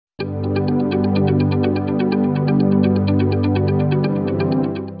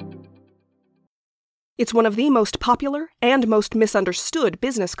It's one of the most popular and most misunderstood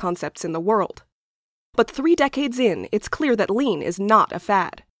business concepts in the world. But 3 decades in, it's clear that lean is not a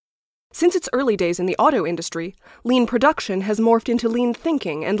fad. Since its early days in the auto industry, lean production has morphed into lean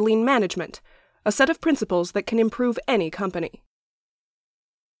thinking and lean management, a set of principles that can improve any company.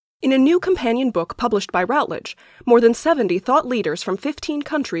 In a new companion book published by Routledge, more than 70 thought leaders from 15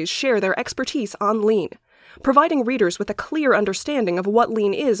 countries share their expertise on lean, providing readers with a clear understanding of what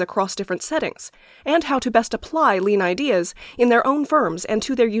lean is across different settings, and how to best apply lean ideas in their own firms and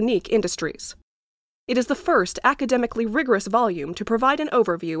to their unique industries. It is the first academically rigorous volume to provide an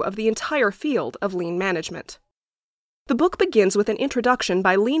overview of the entire field of lean management. The book begins with an introduction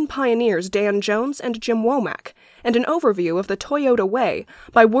by lean pioneers Dan Jones and Jim Womack, and an overview of the Toyota Way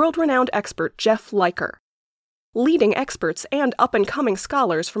by world-renowned expert Jeff Liker. Leading experts and up-and-coming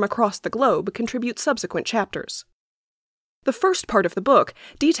scholars from across the globe contribute subsequent chapters. The first part of the book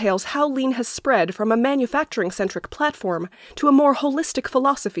details how lean has spread from a manufacturing-centric platform to a more holistic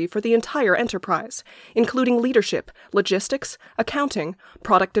philosophy for the entire enterprise, including leadership, logistics, accounting,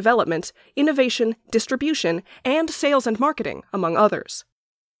 product development, innovation, distribution, and sales and marketing, among others.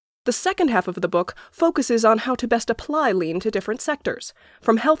 The second half of the book focuses on how to best apply lean to different sectors,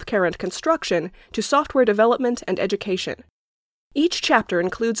 from healthcare and construction to software development and education. Each chapter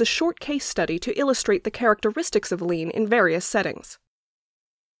includes a short case study to illustrate the characteristics of lean in various settings.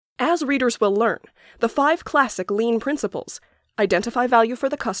 As readers will learn, the 5 classic lean principles — identify value for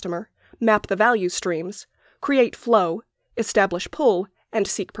the customer, map the value streams, create flow, establish pull, and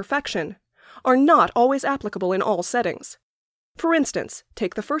seek perfection — are not always applicable in all settings. For instance,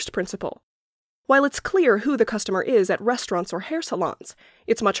 take the first principle. While it's clear who the customer is at restaurants or hair salons,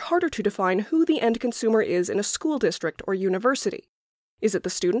 it's much harder to define who the end consumer is in a school district or university. Is it the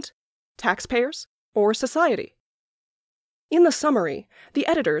student, taxpayers, or society? In the summary, the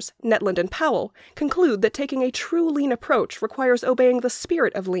editors, Netland and Powell, conclude that taking a true lean approach requires obeying the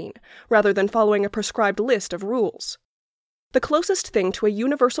spirit of lean, rather than following a prescribed list of rules. The closest thing to a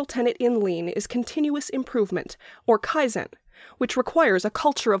universal tenet in lean is continuous improvement, or Kaizen, which requires a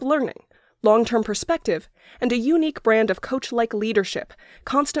culture of learning, long-term perspective, and a unique brand of coach-like leadership,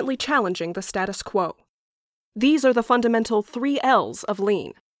 constantly challenging the status quo. These are the fundamental 3 L's of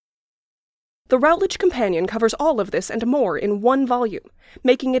lean. The Routledge Companion covers all of this and more in one volume,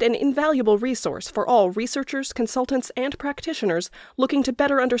 making it an invaluable resource for all researchers, consultants, and practitioners looking to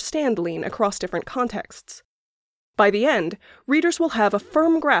better understand lean across different contexts. By the end, readers will have a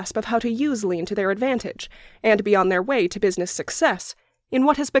firm grasp of how to use lean to their advantage and be on their way to business success in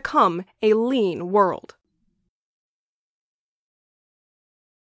what has become a lean world.